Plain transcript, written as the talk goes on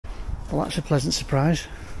Well, that's a pleasant surprise.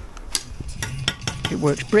 It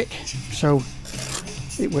works brick, so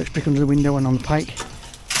it works brick under the window and on the pike.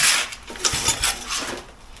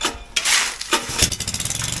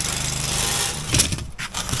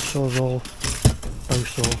 Sawzall, bow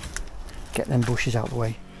saw, get them bushes out of the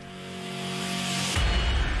way.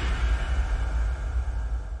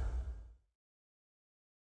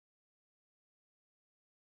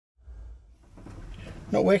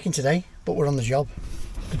 Not working today, but we're on the job.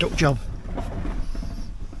 The duck job.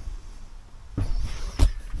 I'll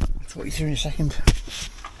talk you through in a second.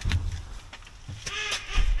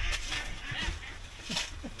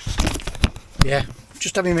 Yeah,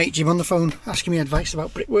 just had my mate Jim on the phone asking me advice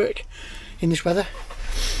about brickwork in this weather.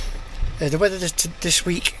 The weather this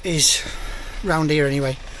week is round here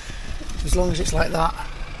anyway. As long as it's like that,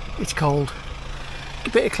 it's cold. A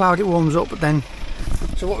bit of cloud, it warms up, but then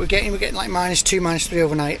so what we're getting like -2, -3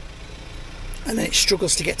 overnight, and then it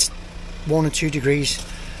struggles to get to 1 or 2 degrees,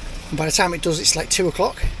 and by the time it does, it's like 2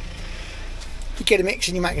 o'clock. You get a mix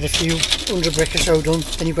and you might get a few 100 brick or so done,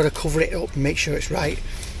 then you've got to cover it up and make sure it's right,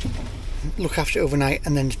 look after it overnight,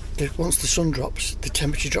 and then once the sun drops, the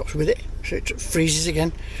temperature drops with it, so it freezes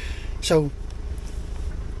again. So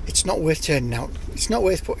it's not worth turning out. It's not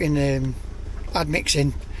worth putting add mix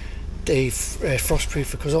in the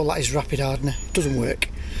frostproof, because all that is rapid hardener. It doesn't work.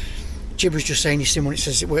 Jib was just saying, you see when it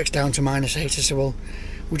says it works down to -8, I said, well,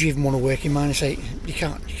 would you even want to work in -8? You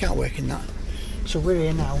can't work in that. So we're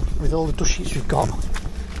here now with all the dust sheets we've got,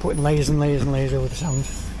 putting layers and layers and layers over the sand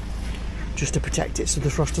just to protect it so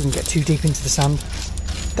the frost doesn't get too deep into the sand.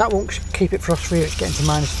 That won't keep it frost free, it's getting to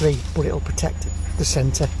 -3, but it'll protect the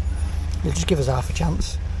centre. It'll just give us half a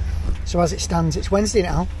chance. So as it stands, it's Wednesday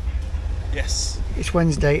now. Yes. It's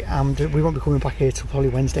Wednesday, and we won't be coming back here till probably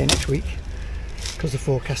Wednesday next week because the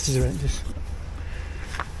forecast is horrendous.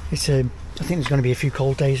 It's I think there's going to be a few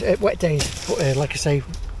cold days, wet days, but like I say,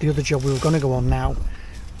 the other job we were going to go on now,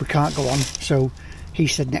 we can't go on, so he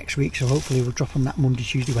said next week, so hopefully we'll drop on that Monday,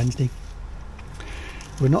 Tuesday, Wednesday.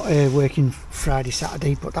 We're not working Friday,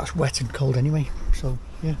 Saturday, but that's wet and cold anyway, so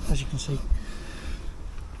yeah, as you can see,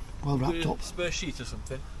 well wrapped up. Spare sheet or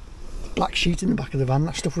something? Black sheet in the back of the van,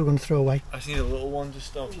 that stuff we're going to throw away. I just need a little one,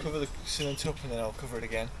 just I'll cover the cement up and then I'll cover it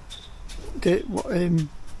again.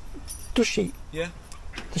 Dust sheet? Yeah.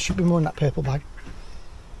 There should be more in that purple bag.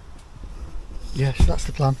 Yeah, so that's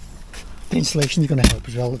the plan. The insulation is going to help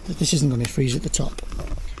as well. This isn't going to freeze at the top.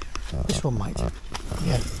 This one might.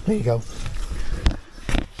 Yeah, there you go.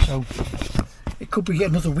 So it could be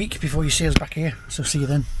another week before you see us back here, so see you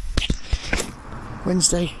then.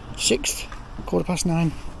 Wednesday 6th,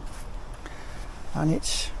 9:15, and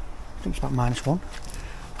it's, I think it's about -1.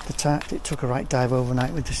 It took a right dive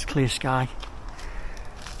overnight with this clear sky,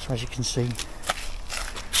 so as you can see,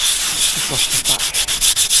 the frost is back,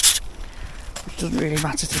 which doesn't really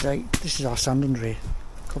matter today. This is our sand under here,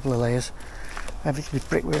 a couple of layers, everything with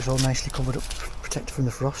brickwork is all nicely covered up, protected from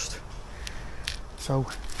the frost. So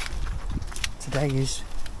today is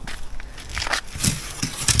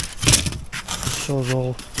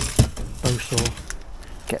sawzall, bow saw,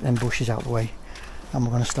 get them bushes out of the way, and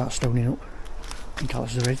we're going to start stoning up. I think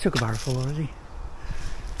Alex has already took a barrow full already.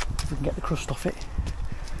 We can get the crust off it.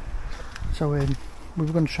 So we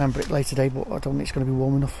were going to try and bricklay today, but I don't think it's going to be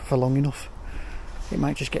warm enough for long enough. It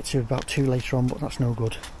might just get to about 2 later on, but that's no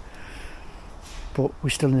good. But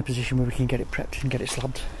we're still in a position where we can get it prepped and get it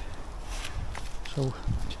slabbed. So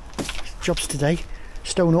jobs today,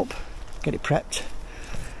 stone up, get it prepped.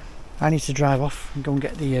 I need to drive off and go and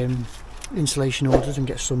get the insulation ordered and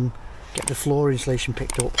get the floor insulation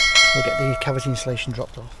picked up. We'll get the cavity insulation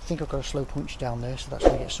dropped off. I think I've got a slow punch down there, so that's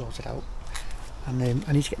going to get sorted out. And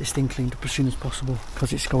I need to get this thing cleaned up as soon as possible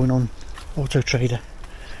because it's going on Auto Trader.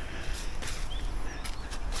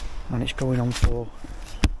 And it's going on for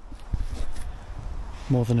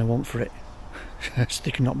more than I want for it. So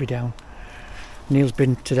they can knock me down. Neil's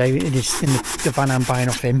been today in the van I'm buying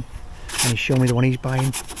off him, and he's shown me the one he's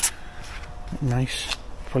buying. Nice,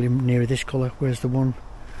 probably nearer this colour, whereas the one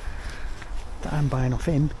that I'm buying off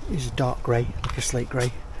him is a dark grey, like a slate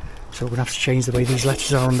grey. So we're going to have to change the way these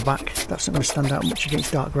letters are on the back. That's not going to stand out much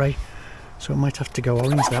against dark grey, so it might have to go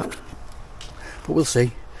orange, that. But we'll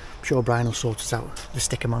see. I'm sure Brian will sort us out, the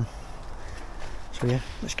sticker man. So yeah,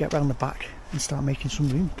 let's get round the back and start making some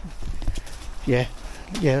room. Yeah,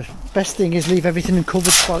 best thing is leave everything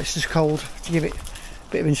uncovered while it's just cold to give it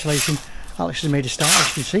a bit of insulation. Alex has made a start, as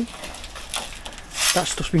you can see. That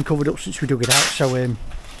stuff's been covered up since we dug it out, so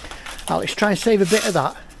Alex, try and save a bit of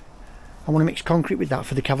that. I want to mix concrete with that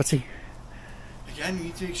for the cavity. Again, you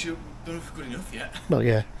need to make sure, don't know if we're good enough yet. Well,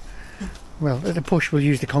 yeah. Well, at the push we'll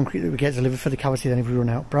use the concrete that we get delivered for the cavity then if we run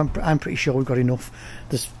out, but I'm pretty sure we've got enough.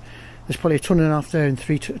 There's probably 1.5 tons there and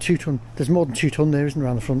 2 ton. There's more than 2 ton there, isn't there,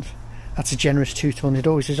 around the front? That's a generous 2 ton. It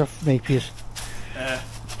always is off Napier's.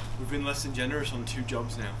 We've been less than generous on 2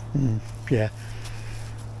 jobs now. Yeah.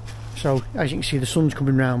 So as you can see, the sun's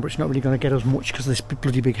coming round, but it's not really going to get us much because of this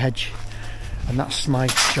bloody big hedge. And that's my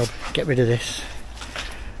job. Get rid of this.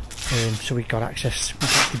 So we've got access. We can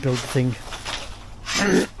actually build the thing.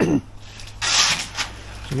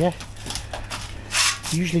 So yeah.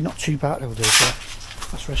 Usually not too bad over there. So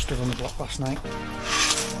that's rested on the block last night.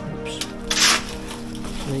 Oops.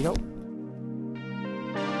 So there you go.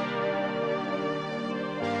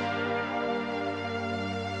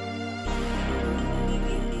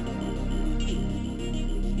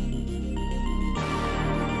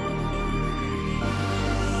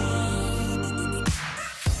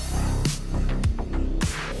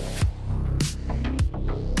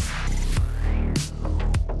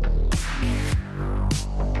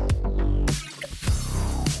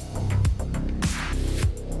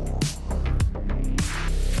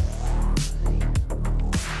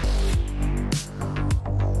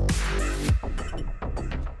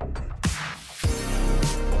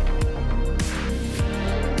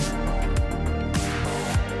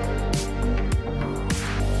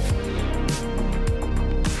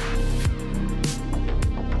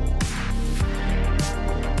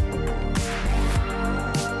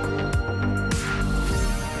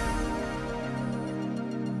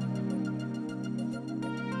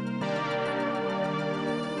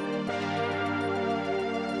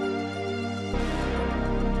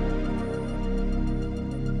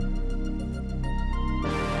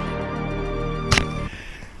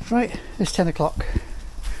 Right, it's 10 o'clock.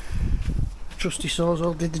 Trusty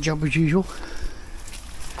Sawzall did the job as usual.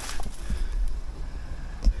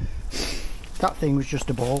 That thing was just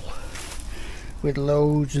a ball with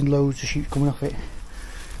loads and loads of shoots coming off it.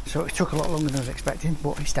 So it took a lot longer than I was expecting,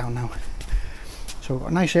 but it's down now. So we've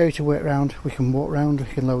got a nice area to work around. We can walk around, we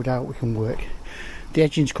can load out, we can work. The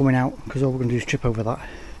edging's coming out because all we're going to do is trip over that.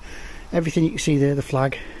 Everything you can see there, the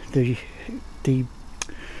flag, the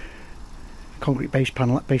concrete base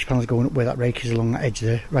panel's going up where that rake is along that edge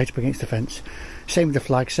there, right up against the fence. Same with the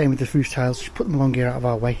flag, same with the roof tiles. Just put them along here out of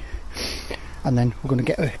our way, and then we're going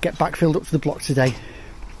to get backfilled up to the block today,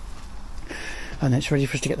 and then it's ready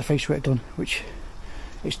for us to get the facework done, which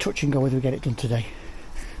it's touch and go whether we get it done today.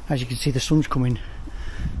 As you can see, the sun's coming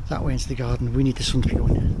that way into the garden. We need the sun to be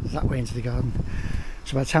going that way into the garden.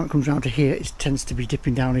 So by the time it comes round to here, it tends to be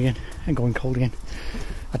dipping down again and going cold again.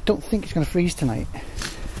 I don't think it's going to freeze tonight.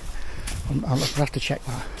 I'll have to check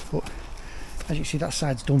that, but as you can see, that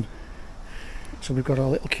side's done. So we've got our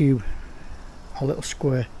little cube, our little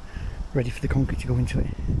square, ready for the concrete to go into it.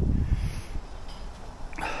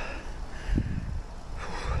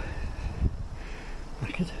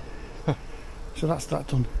 Wicked. So that's that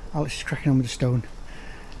done. Alex is cracking on with the stone.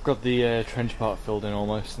 Got the trench part filled in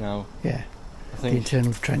almost now. Yeah, I think the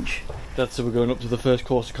internal trench. That's so we're going up to the first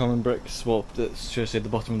course of common bricks. Well, that's just at the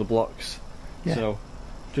bottom of the blocks. Yeah. So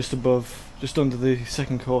just above, just under the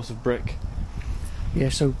second course of brick. Yeah,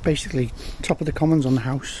 so basically top of the commons on the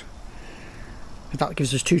house. That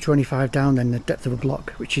gives us 225 down, then the depth of a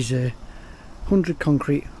block, which is 100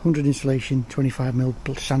 concrete, 100 insulation,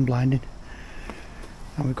 25mm sand blinding.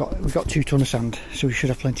 And we've got 2 ton of sand, so we should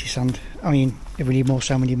have plenty of sand. I mean, if we need more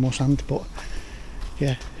sand, we need more sand, but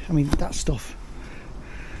yeah, I mean, that stuff,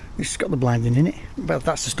 it's got the blinding in it, but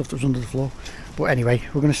that's the stuff that was under the floor. But anyway,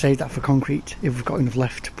 we're going to save that for concrete if we've got enough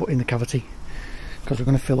left to put in the cavity, because we're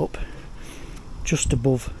going to fill up just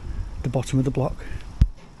above the bottom of the block,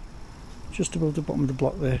 just above the bottom of the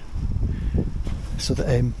block there, so that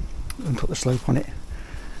we can put the slope on it,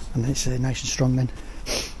 and then it's nice and strong then.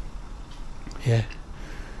 Yeah,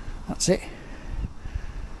 that's it.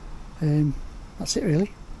 That's it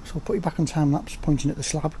really. So I'll put you back on time lapse pointing at the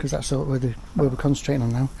slab, because that's where we're concentrating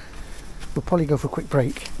on now. We'll probably go for a quick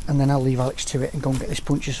break, and then I'll leave Alex to it and go and get this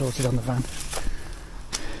puncture sorted on the van.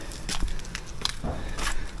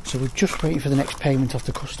 So we're just waiting for the next payment off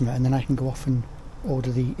the customer, and then I can go off and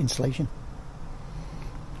order the installation.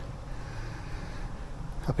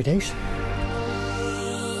 Happy days.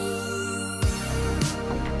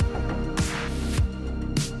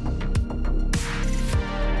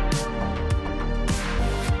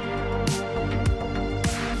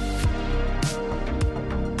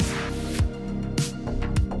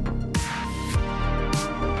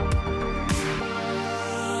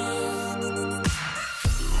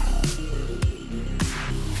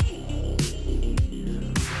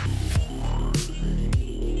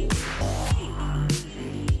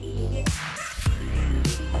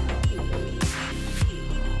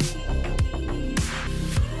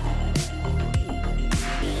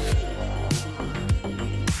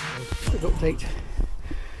 update.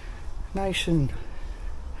 Nice and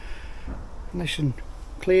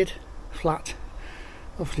cleared, flat.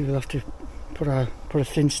 Obviously we'll have to put a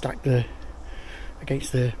thin stack there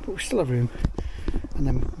against there, but we still have room. And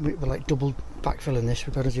then we're like double backfilling this.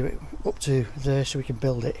 We've got to do it up to there so we can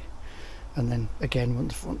build it, and then again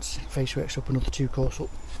once facework's up, another 2 course up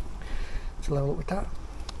to level up with that.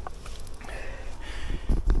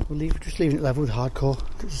 We're just leaving it level with hardcore.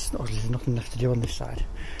 There's nothing left to do on this side.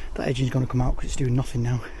 That edging's going to come out because it's doing nothing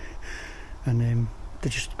now, and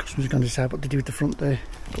customers are going to decide what to do with the front there.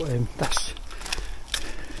 But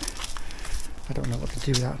I don't know what to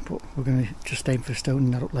do with that, but we're going to just aim for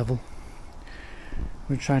stoning that up level.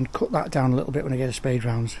 We're going to try and cut that down a little bit when I get a spade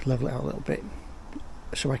round, level it out a little bit,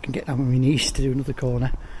 so I can get down on my knees to do another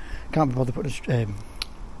corner. Can't be bothered putting a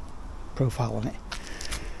profile on it.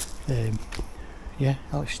 Yeah,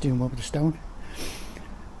 Alex is doing well with the stone,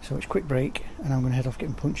 so it's quick break, and I'm going to head off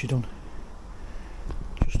getting punchy done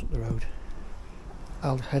just up the road.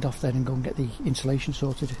 I'll head off then and go and get the insulation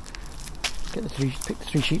sorted, pick the 3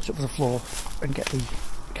 sheets up for the floor and get the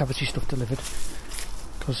cavity stuff delivered,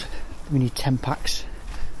 because we need 10 packs,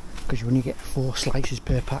 because you only get 4 slices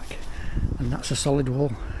per pack, and that's a solid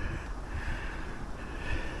wall.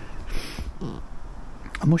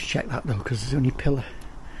 I must check that though, because there's only pillar,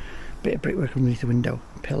 bit of brickwork underneath the window,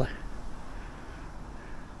 pillar.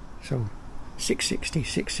 So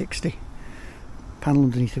 660 panel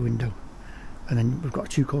underneath the window, and then we've got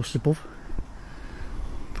 2 courses above.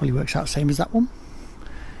 Probably works out the same as that one,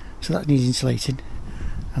 so that needs insulating,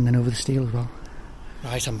 and then over the steel as well.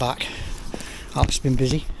 Right, I'm back. Alex has been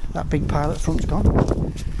busy. That big pile at the front's gone,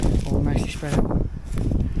 all nicely spread out.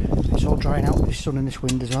 It's all drying out with this sun and this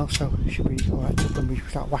wind as well, so it should be alright when we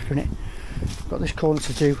start whackering it. Got this corner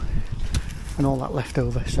to do and all that left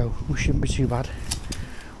over, so we shouldn't be too bad.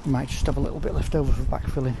 We might just have a little bit left over for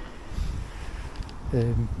backfilling.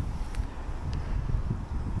 I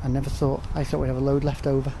thought we'd have a load left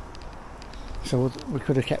over, so we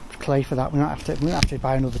could have kept clay for that. We don't have to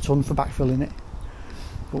buy another ton for backfilling it,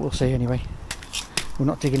 but we'll see anyway. We're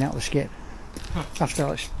not digging out the skip after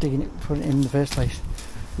Alex digging it, putting it in the first place.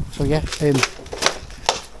 So yeah, just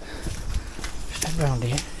head round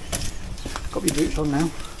here. Got my boots on now,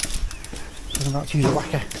 so I'm about to use a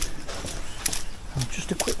whacker.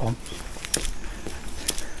 Just a quick one.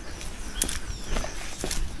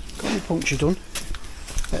 Got my puncture done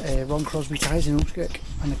at Ron Crosby Tyres in Ulmskirk,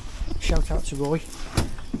 and a shout out to Roy.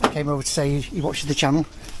 He came over to say he watches the channel.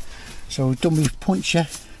 So done my puncture,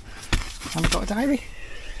 and I've got a diary,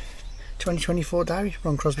 2024 diary,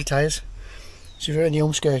 Ron Crosby Tyres. So if you're in the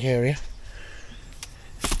Ulmskirk area,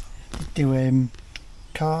 do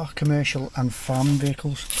car, commercial and farm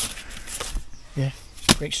vehicles. Yeah,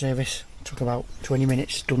 great service. Took about 20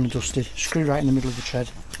 minutes, done and dusted. Screwed right in the middle of the tread.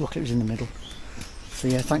 Luckily it was in the middle. So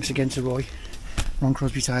yeah, thanks again to Roy, Ron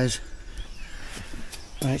Crosby Tyres.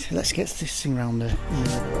 Right, let's get this thing round there.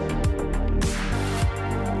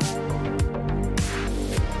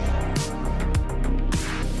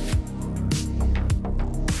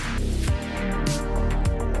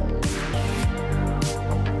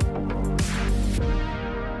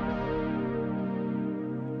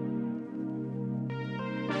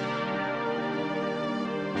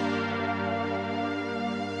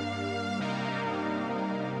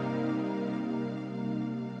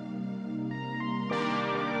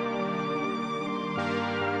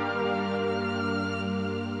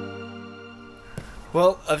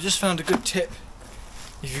 Well, I've just found a good tip.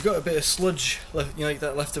 If you've got a bit of sludge, left, you know, like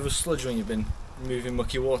that leftover sludge when you've been moving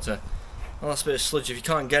mucky water, well, that's a bit of sludge. If you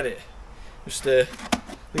can't get it, just leave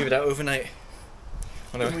it out overnight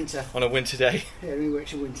on a winter day. Yeah, it only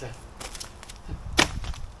works in winter.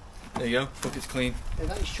 There you go, bucket's clean. Yeah,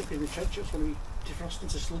 that is chucking in the trench. It's going to be defrosting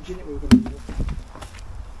to sludge in it. We're going to do.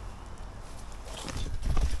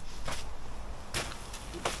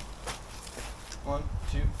 One,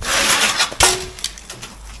 two.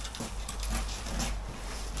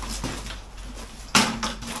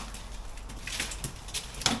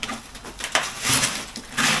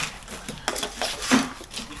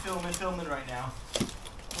 Filming right now.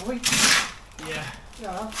 Are we? Yeah.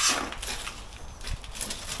 Yeah.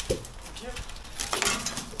 Yep.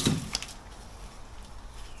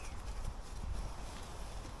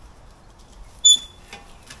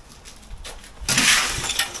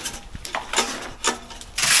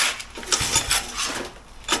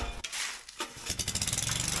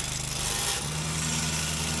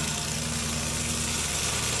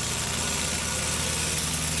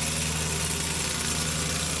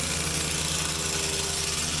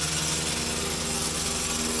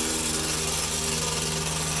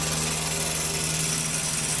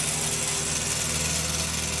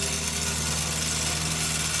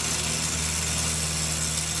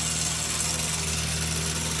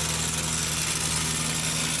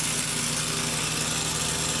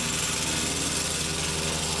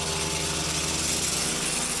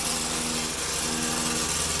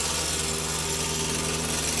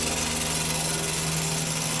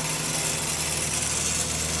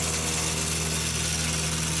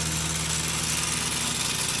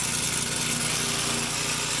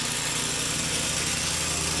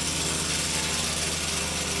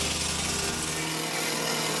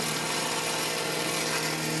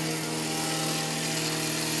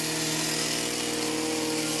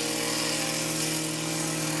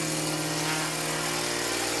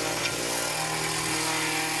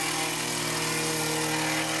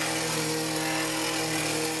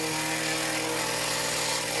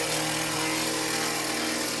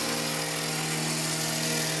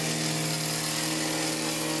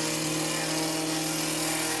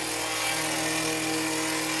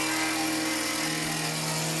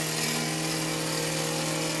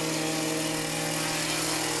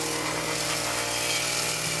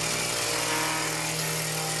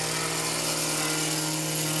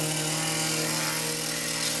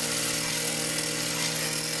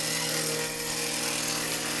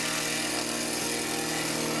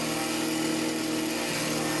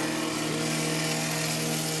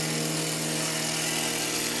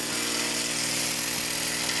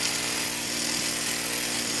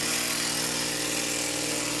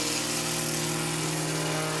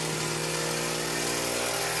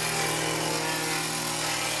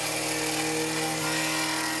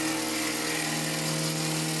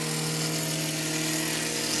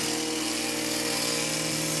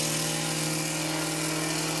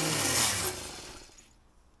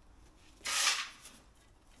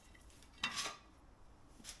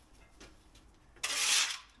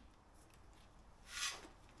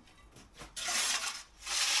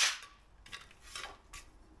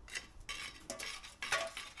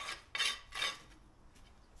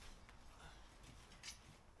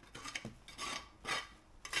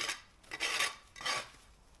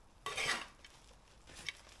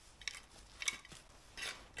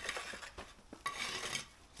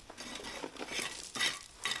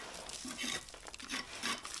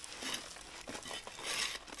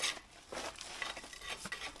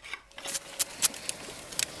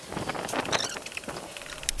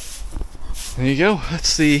 There you go,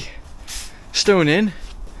 that's the stone in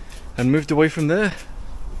and moved away from there.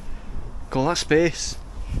 Got all that space.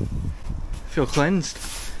 Feel cleansed.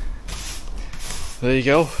 There you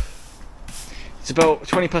go. It's about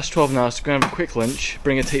 20 past 12 now, so we're going to have a quick lunch,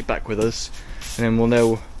 bring a tape back with us, and then we'll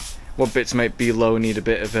know what bits might be low and need a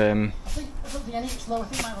bit of I don't think any of it's low. I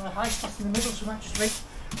think it might have a high spot in the middle, so we might just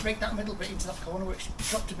break that middle bit into that corner where it's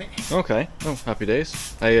dropped a bit. Okay. Oh, happy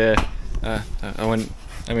days.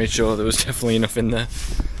 I made sure there was definitely enough in there.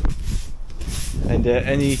 And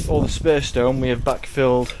all the spare stone we have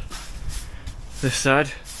backfilled this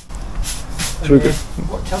side. So Tell them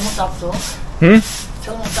what Dad thought.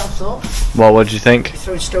 Tell them what Dad thought. Well, what do you think?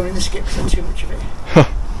 Throwing stone in the skip, because too much of it.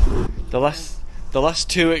 The last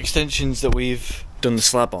two extensions that we've done the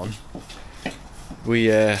slab on, we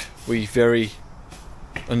very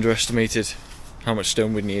underestimated how much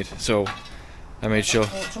stone we'd need, so I made sure.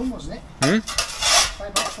 4 ton, wasn't it? By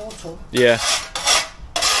about 4 ton. Yeah.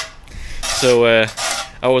 So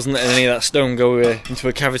I wasn't letting any of that stone go into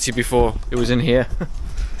a cavity before it was in here,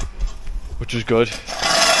 which was good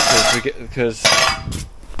because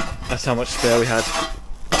that's how much spare we had.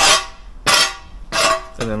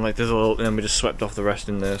 And then like there's a little, and then we just swept off the rest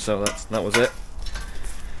in there. So that was it.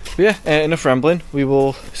 But yeah, enough rambling. We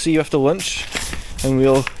will see you after lunch, and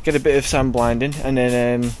we'll get a bit of sand blinding, and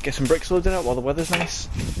then get some bricks loaded out while the weather's nice.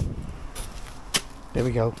 There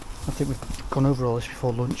we go. I think we've gone over all this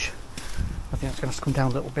before lunch. I think that's going to have to come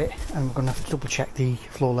down a little bit, and we're going to have to double check the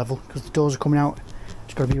floor level because the doors are coming out.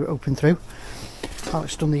 It's got to be open through.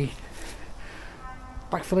 Alex done the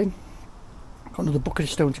backfilling. Got another bucket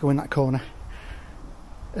of stone to go in that corner.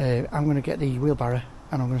 I'm going to get the wheelbarrow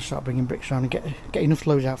and I'm going to start bringing bricks around and get enough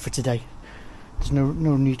loads out for today. There's no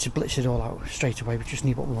need to blitz it all out straight away. We just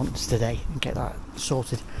need what we want today and get that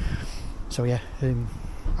sorted. So yeah,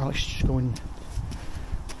 Alex is just going.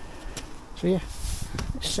 So yeah,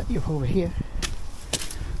 let's set you up over here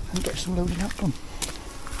and get some loading out done.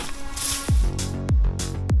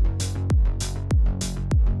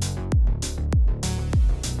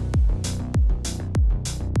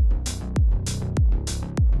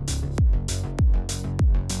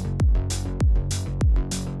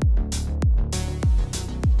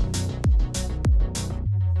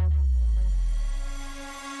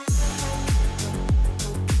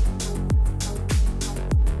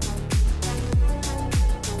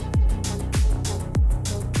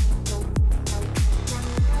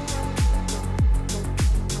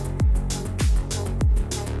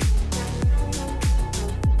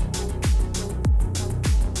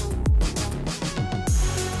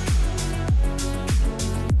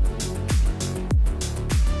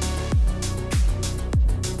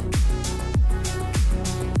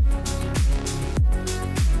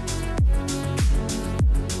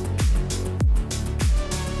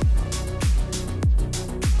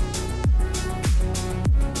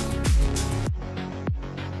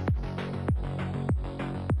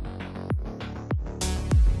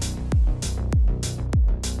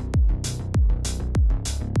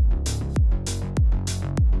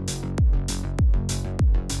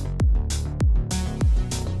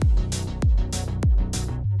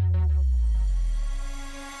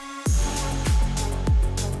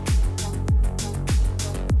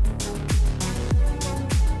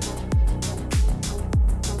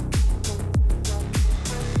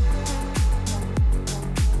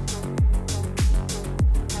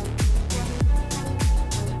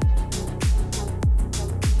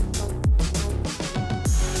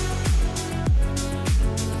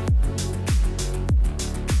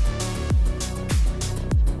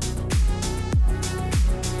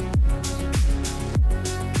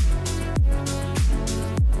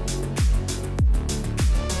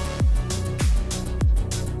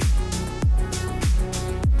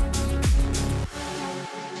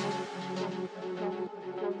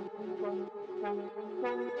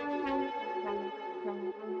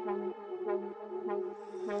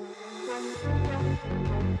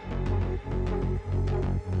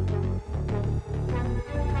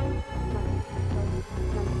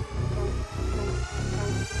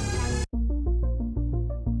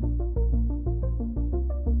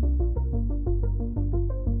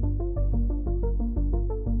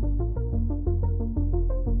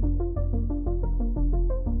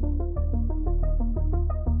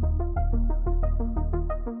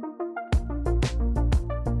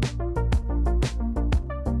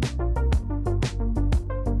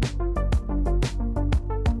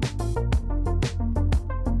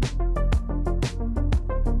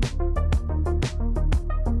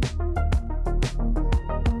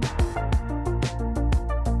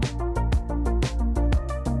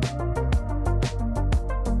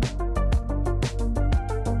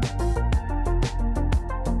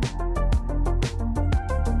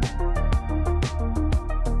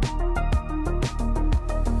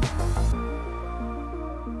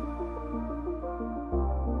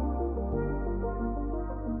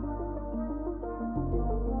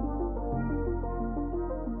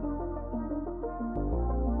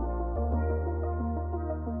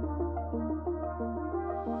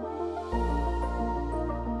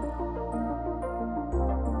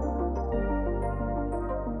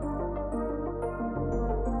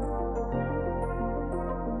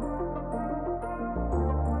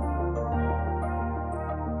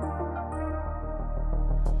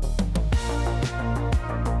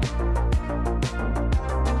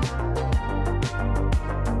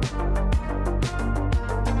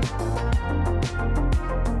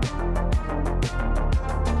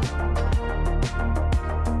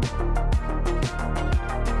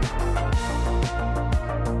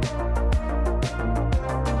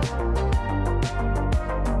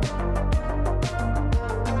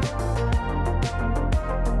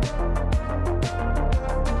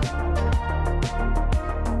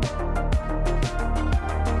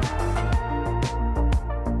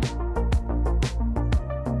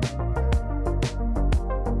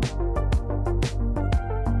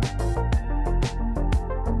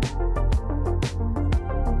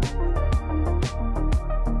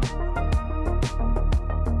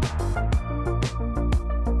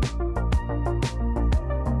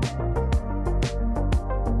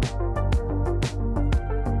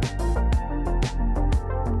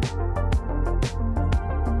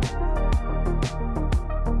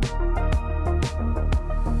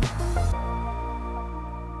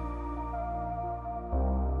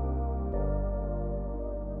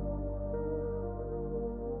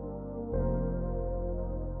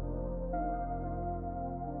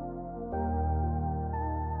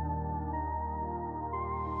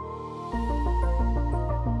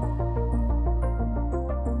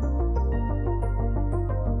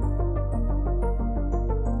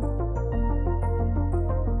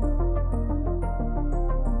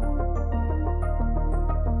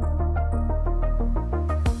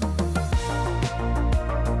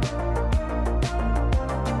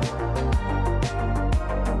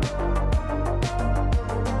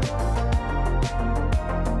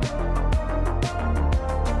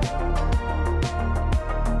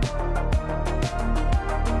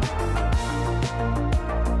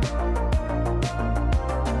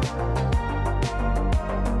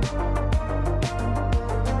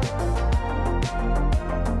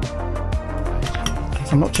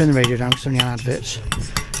 I'm not turning the radio down because it's only on adverts.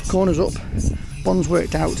 Corners up, bonds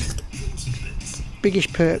worked out, biggish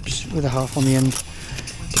perps with a half on the end,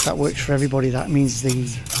 but that works for everybody. That means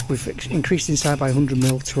we've increased inside by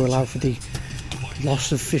 100mm to allow for the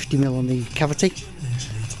loss of 50mm on the cavity,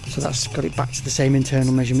 so that's got it back to the same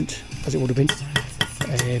internal measurement as it would have been.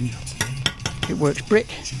 It works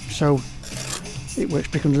brick, so it works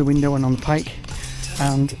brick under the window and on the pike,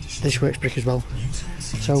 and this works brick as well.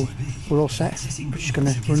 So we're all set. We're just going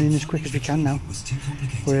to run in as quick as we can now.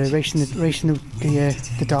 We're racing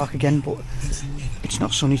the dark again, but it's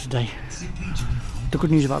not sunny today. The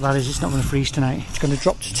good news about that is it's not going to freeze tonight. It's going to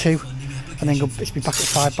drop to 2 and then it's be back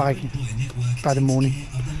at 5 by the morning,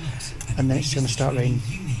 and then it's going to start raining.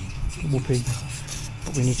 Whoopee.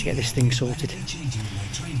 But we need to get this thing sorted.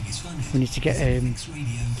 We need to get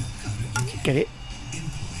it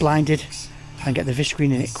blinded and get the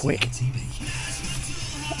viscreen in it quick.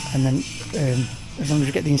 And then as long as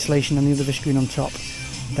we get the insulation and the other viscreen on top,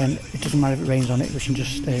 then it doesn't matter if it rains on it. We can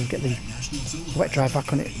just get the wet dry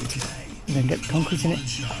back on it and then get the concrete in it.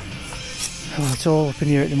 Oh, it's all up in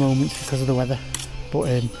the air at the moment because of the weather, but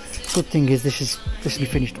good thing is this will be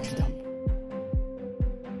finished up to damp.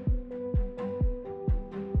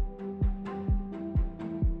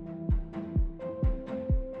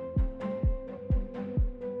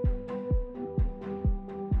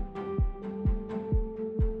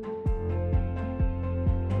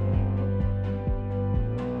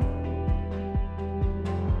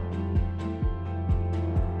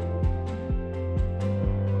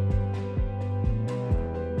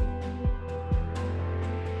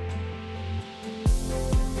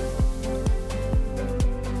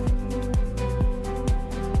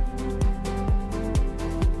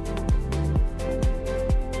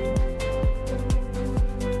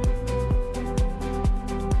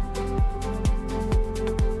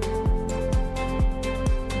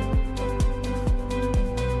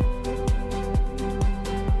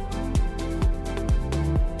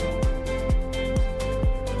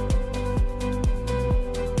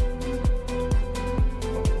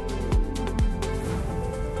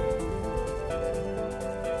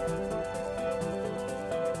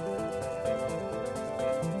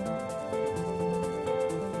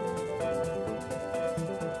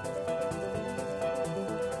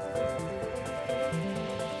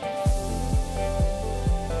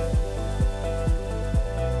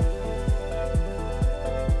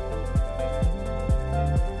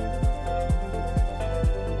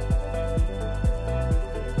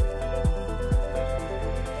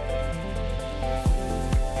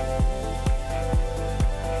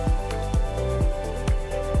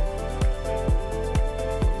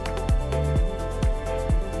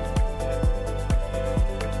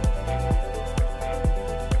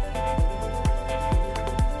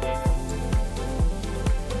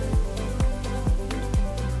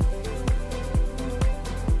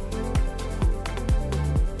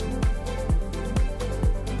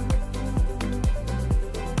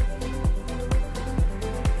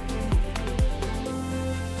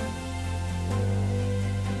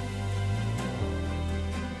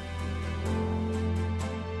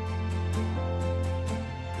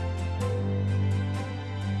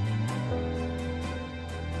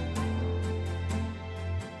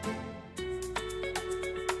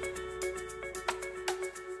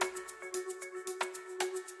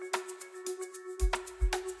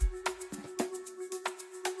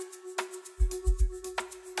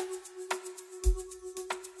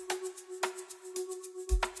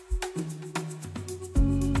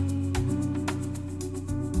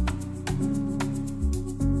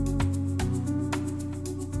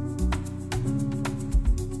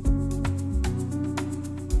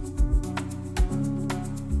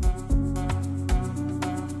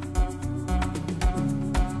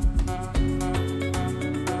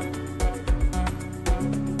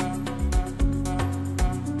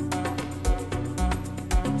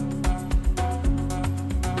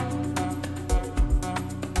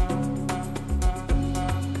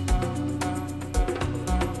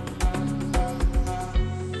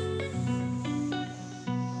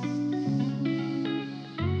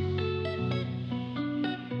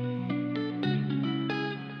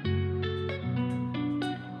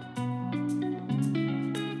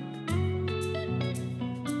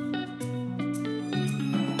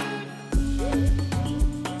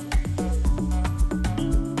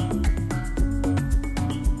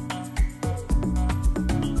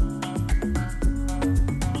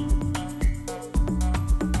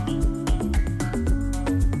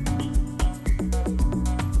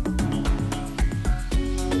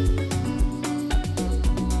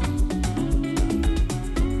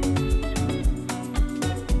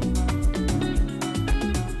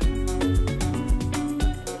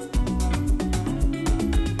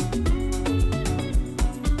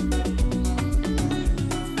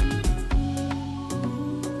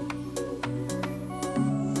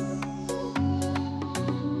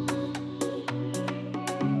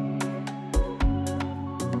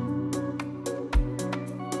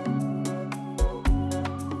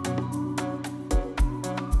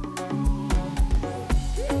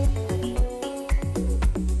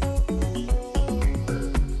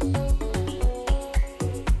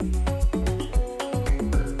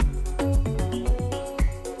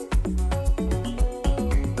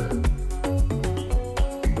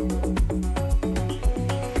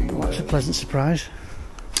 pleasant surprise.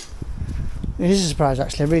 It is a surprise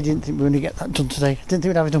actually. I really didn't think we were going to get that done today. I didn't think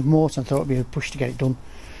we'd have enough mortar. I thought it'd be a push to get it done.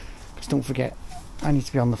 Because don't forget, I need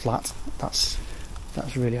to be on the flat. That's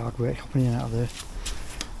really hard work hopping in and out of there.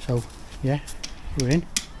 So yeah, we're in.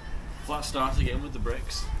 Flat start again with the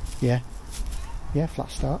bricks. Yeah,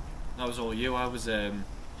 flat start. That was all you. I was doing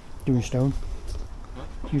stone.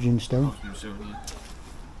 What? You doing stone. I was doing stone, yeah.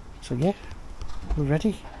 So yeah, we're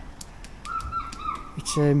ready.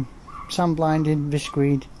 It's sand blinding,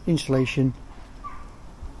 visqueen, insulation,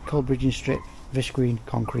 cold bridging strip, visqueen,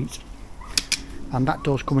 concrete. And that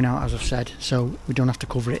door's coming out, as I've said, so we don't have to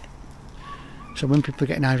cover it. So when people are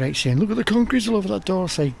getting irate saying, look at the concrete all over that door, I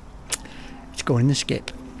say, it's going in the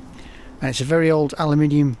skip. And it's a very old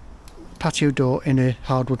aluminium patio door in a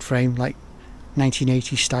hardwood frame, like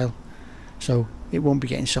 1980s style. So it won't be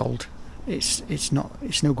getting sold. It's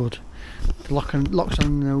no good. The locks are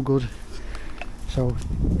no good. So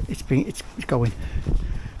it's going.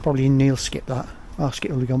 Probably in Neil's skip that. Our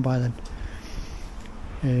skip will be gone by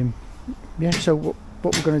then. Yeah, so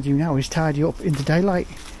what we're going to do now is tidy up in the daylight,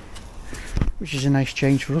 which is a nice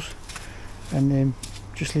change for us, and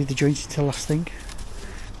just leave the joints until last thing.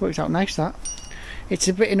 Works out nice that. It's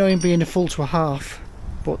a bit annoying being a full to a half,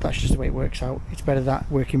 but that's just the way it works out. It's better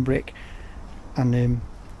that working brick and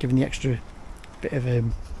giving the extra bit of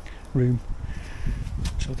room.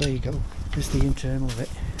 So there you go. There's the internal of it.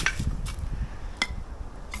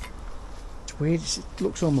 It's weird. It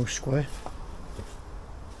looks almost square,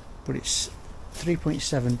 but it's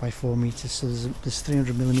 3.7 by 4 meters, so there's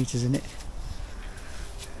 300 millimeters in it.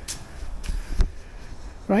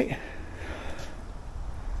 Right,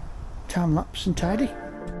 time lapse and tidy.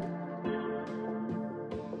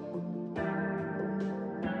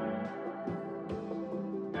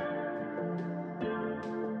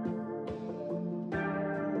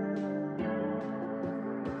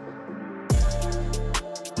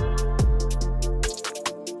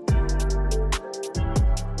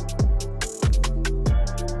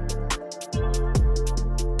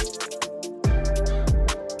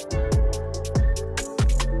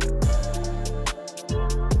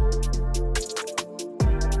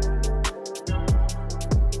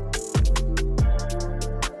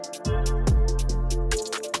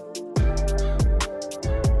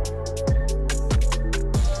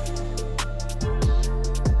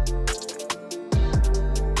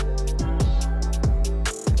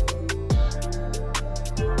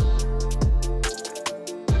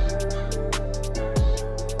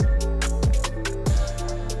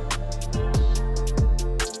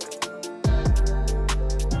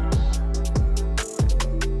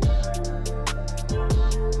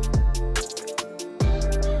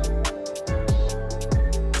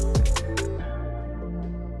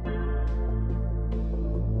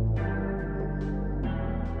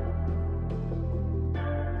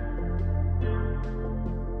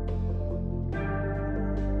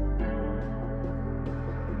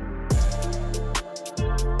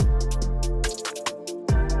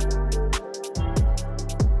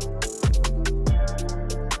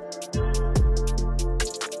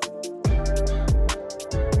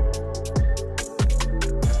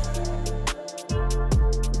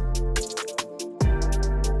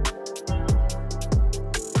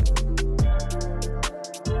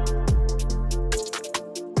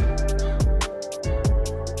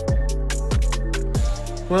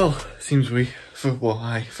 Well, seems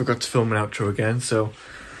I forgot to film an outro again, so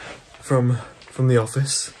from the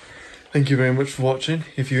office, thank you very much for watching.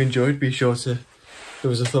 If you enjoyed, be sure to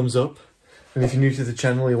give us a thumbs up, and if you're new to the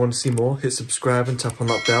channel and you want to see more, hit subscribe and tap on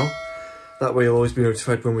that bell. That way you'll always be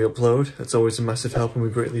notified when we upload. It's always a massive help and we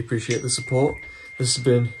greatly appreciate the support. This has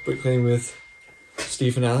been Bricklaying with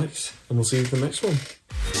Steve and Alex, and we'll see you for the next one.